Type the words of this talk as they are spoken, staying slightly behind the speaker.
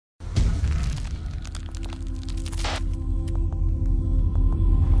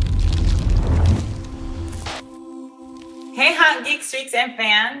Hey, Hot Geek Streaks and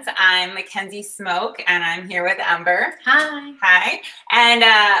fans. I'm Mackenzie Smoke, and I'm here with Ember. Hi. Hi.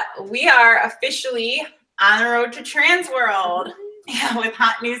 And we are officially on the road to TransWorld with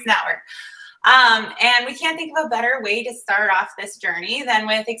Hot News Network. And we can't think of a better way to start off this journey than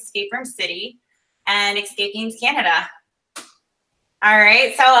with Escape Room City and Escape Games Canada. All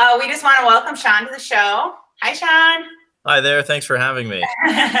right, so we just want to welcome Sean to the show. Hi, Sean. Hi there. Thanks for having me.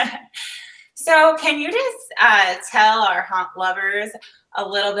 So can you just tell our haunt lovers a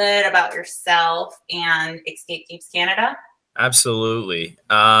little bit about yourself and Escape Games Canada? Absolutely.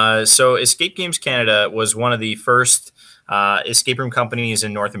 So Escape Games Canada was one of the first escape room companies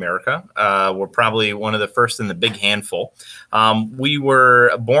in North America. We're probably one of the first in the big handful. We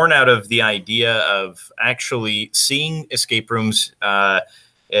were born out of the idea of actually seeing escape rooms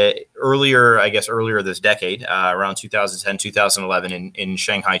earlier this decade, around 2010, 2011 in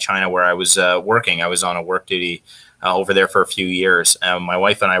Shanghai, China, where I was working. I was on a work duty over there for a few years. My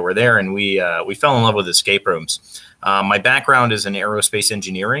wife and I were there, and we fell in love with escape rooms. My background is in aerospace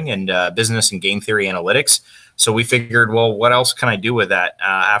engineering and business and game theory analytics. So we figured, well, what else can I do with that?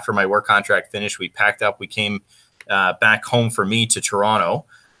 After my work contract finished, we packed up. We came back home for me to Toronto,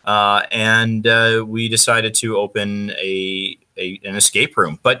 and we decided to open an escape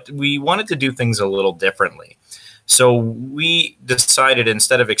room. But we wanted to do things a little differently. So we decided,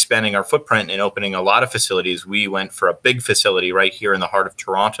 instead of expanding our footprint and opening a lot of facilities, we went for a big facility right here in the heart of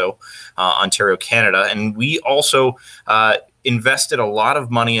Toronto, Ontario, Canada. And we also invested a lot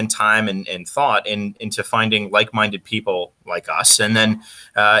of money and time and thought into finding like-minded people like us. And then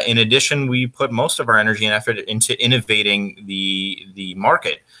in addition, we put most of our energy and effort into innovating the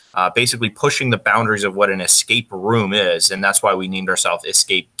market, basically pushing the boundaries of what an escape room is. And that's why we named ourselves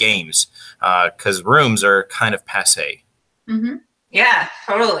Escape Games, because rooms are kind of passé. Mm-hmm. Yeah,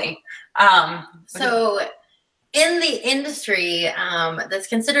 totally. So in the industry that's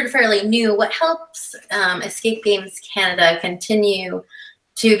considered fairly new, what helps Escape Games Canada continue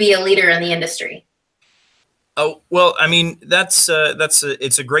to be a leader in the industry? Oh, well, I mean, it's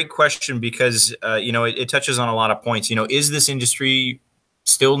a great question because, it touches on a lot of points. Is this industry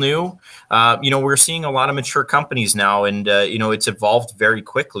still new? We're seeing a lot of mature companies now, and, it's evolved very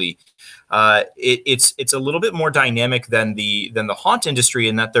quickly. It's a little bit more dynamic than the haunt industry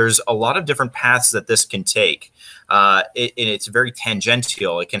in that there's a lot of different paths that this can take. It's very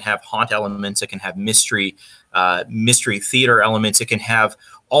tangential. It can have haunt elements. It can have mystery theater elements. It can have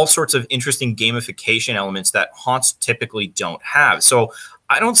all sorts of interesting gamification elements that haunts typically don't have. So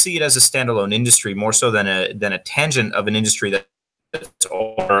I don't see it as a standalone industry, more so than a tangent of an industry that's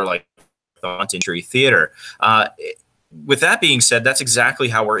over like the haunt industry theater. With that being said, that's exactly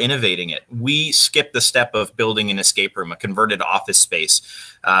how we're innovating it. We skip the step of building an escape room, a converted office space,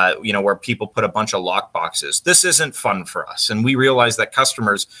 where people put a bunch of lock boxes. This isn't fun for us. And we realize that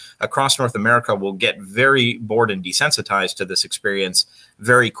customers across North America will get very bored and desensitized to this experience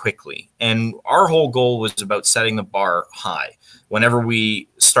very quickly. And our whole goal was about setting the bar high. Whenever we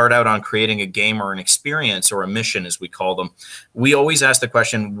start out on creating a game or an experience or a mission, as we call them, we always ask the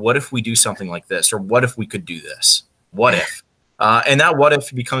question, what if we do something like this? Or what if we could do this? What if? And that what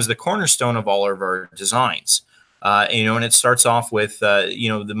if becomes the cornerstone of all of our designs. And it starts off with,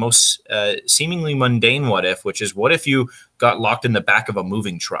 the most seemingly mundane what if, which is what if you got locked in the back of a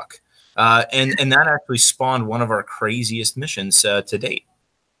moving truck? And that actually spawned one of our craziest missions to date.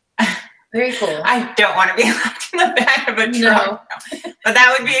 Very cool. I don't want to be locked in the back of a truck, no. But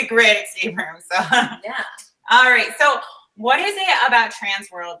that would be a great escape room. So yeah. All right. So what is it about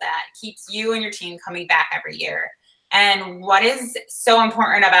TransWorld that keeps you and your team coming back every year? And what is so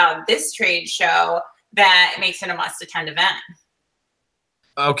important about this trade show that makes it a must-attend event?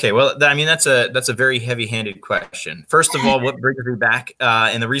 Okay, well, that's a very heavy-handed question. First of all, what brings me back,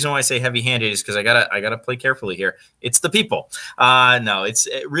 and the reason why I say heavy-handed is because I gotta play carefully here. It's the people. No, it's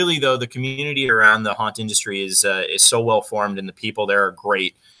really though the community around the haunt industry is so well formed, and the people there are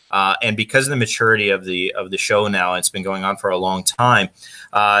great. And because of the maturity of the show now, it's been going on for a long time.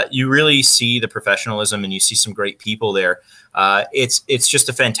 You really see the professionalism, and you see some great people there. It's just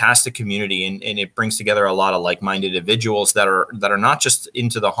a fantastic community, and it brings together a lot of like-minded individuals that are not just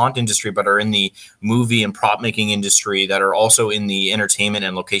into the haunt industry, but are in the movie and prop making industry, that are also in the entertainment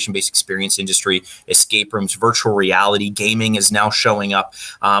and location-based experience industry, escape rooms, virtual reality, gaming is now showing up.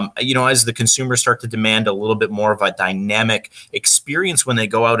 As the consumers start to demand a little bit more of a dynamic experience when they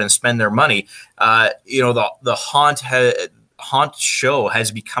go out and spend their money, the haunt show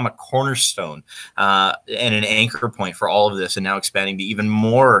has become a cornerstone and an anchor point for all of this, and now expanding to even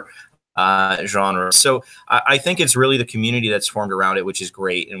more genre. So I think it's really the community that's formed around it, which is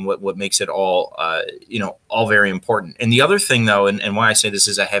great, and what makes it all all very important. And the other thing, though, and why I say this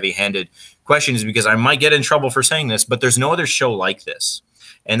is a heavy-handed question is because I might get in trouble for saying this, but there's no other show like this.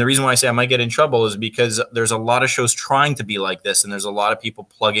 And the reason why I say I might get in trouble is because there's a lot of shows trying to be like this, and there's a lot of people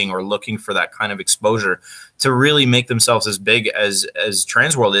plugging or looking for that kind of exposure to really make themselves as big as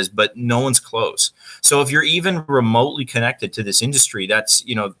TransWorld is, but no one's close. So if you're even remotely connected to this industry, that's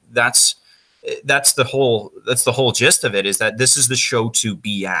the whole gist of it, is that this is the show to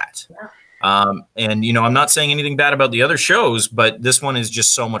be at. And I'm not saying anything bad about the other shows, but this one is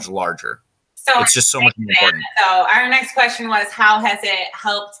just so much larger. So it's just so much more important. So our next question was, how has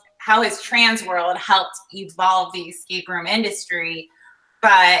TransWorld helped evolve the escape room industry?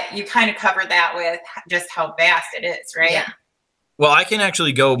 But you kind of covered that with just how vast it is, right? Yeah. Well, I can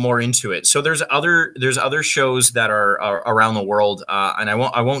actually go more into it. So there's other shows that are around the world, and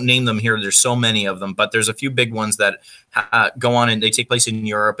I won't name them here. There's so many of them, but there's a few big ones that go on, and they take place in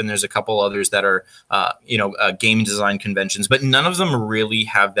Europe, and there's a couple others that are game design conventions, but none of them really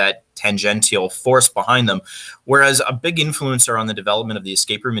have that tangential force behind them. Whereas a big influencer on the development of the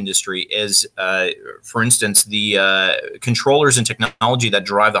escape room industry is, for instance, the controllers and technology that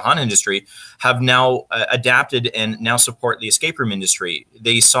drive the haunt industry have now adapted and now support the escape room industry.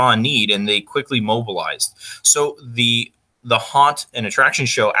 They saw a need and they quickly mobilized. So the haunt and attraction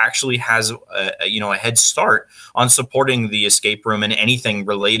show actually has a head start on supporting the escape room and anything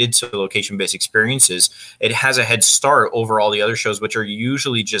related to location-based experiences. It has a head start over all the other shows, which are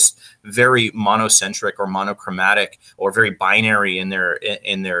usually just very monocentric or monochromatic or very binary in their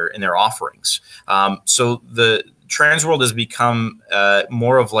offerings. So the TransWorld has become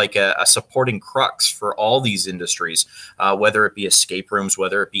more of like a supporting crux for all these industries, whether it be escape rooms,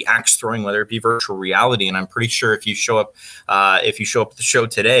 whether it be axe throwing, whether it be virtual reality. And I'm pretty sure if you show up at the show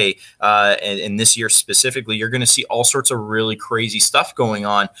today, and this year specifically, you're going to see all sorts of really crazy stuff going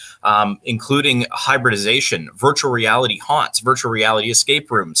on, including hybridization, virtual reality haunts, virtual reality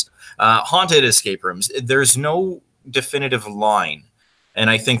escape rooms, haunted escape rooms. There's no definitive line. And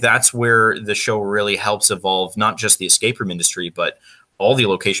I think that's where the show really helps evolve, not just the escape room industry, but all the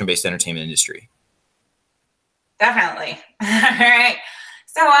location-based entertainment industry. Definitely. All right.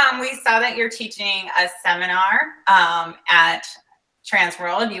 So we saw that you're teaching a seminar at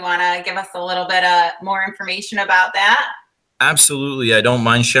TransWorld. Do you want to give us a little bit more information about that? Absolutely. I don't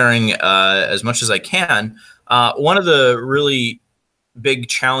mind sharing as much as I can. One of the really big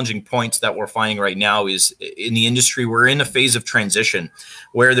challenging points that we're finding right now is in the industry, we're in a phase of transition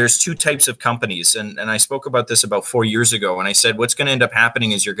where there's two types of companies. And I spoke about this about 4 years ago. And I said, what's going to end up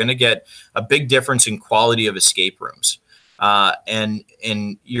happening is you're going to get a big difference in quality of escape rooms. And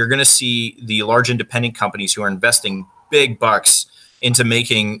you're going to see the large independent companies who are investing big bucks into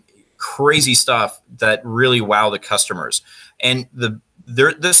making crazy stuff that really wow the customers. And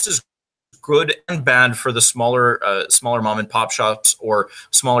this is good and bad for the smaller mom and pop shops or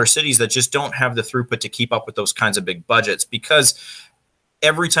smaller cities that just don't have the throughput to keep up with those kinds of big budgets, because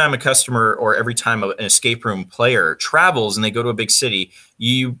every time a customer or every time an escape room player travels and they go to a big city,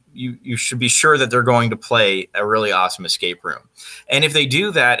 you should be sure that they're going to play a really awesome escape room. And if they do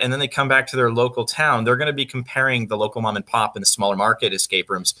that and then they come back to their local town, they're going to be comparing the local mom and pop and the smaller market escape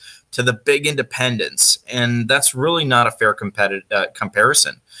rooms to the big independents. And that's really not a fair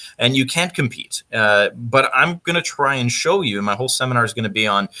comparison. And you can't compete. But I'm going to try and show you, and my whole seminar is going to be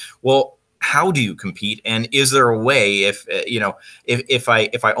on, well, how do you compete? And is there a way, if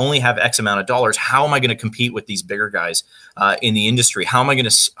I only have X amount of dollars, how am I going to compete with these bigger guys in the industry? How am I going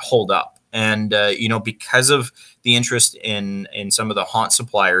to hold up? And because of the interest in some of the haunt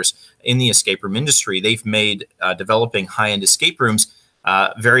suppliers in the escape room industry, they've made developing high-end escape rooms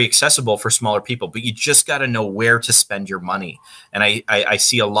very accessible for smaller people. But you just got to know where to spend your money. And I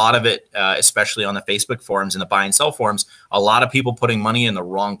see a lot of it, especially on the Facebook forums and the buy and sell forums, a lot of people putting money in the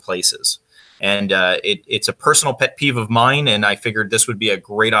wrong places. And it's a personal pet peeve of mine, and I figured this would be a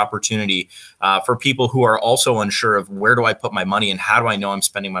great opportunity for people who are also unsure of where do I put my money and how do I know I'm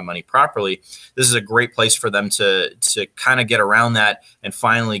spending my money properly. This is a great place for them to kind of get around that and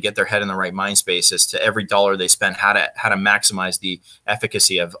finally get their head in the right mind space as to every dollar they spend, how to maximize the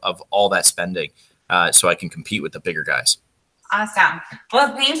efficacy of all that spending, so I can compete with the bigger guys. Awesome.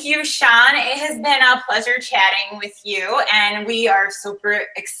 Well, thank you, Sean. It has been a pleasure chatting with you, and we are super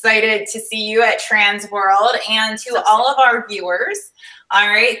excited to see you at TransWorld. And to all of our viewers, all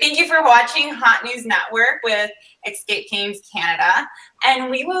right, thank you for watching Haunt News Network with Escape Games Canada, and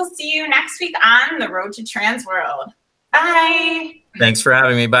we will see you next week on the road to TransWorld. Bye. Thanks for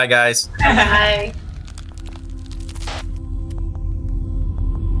having me. Bye, guys. Bye.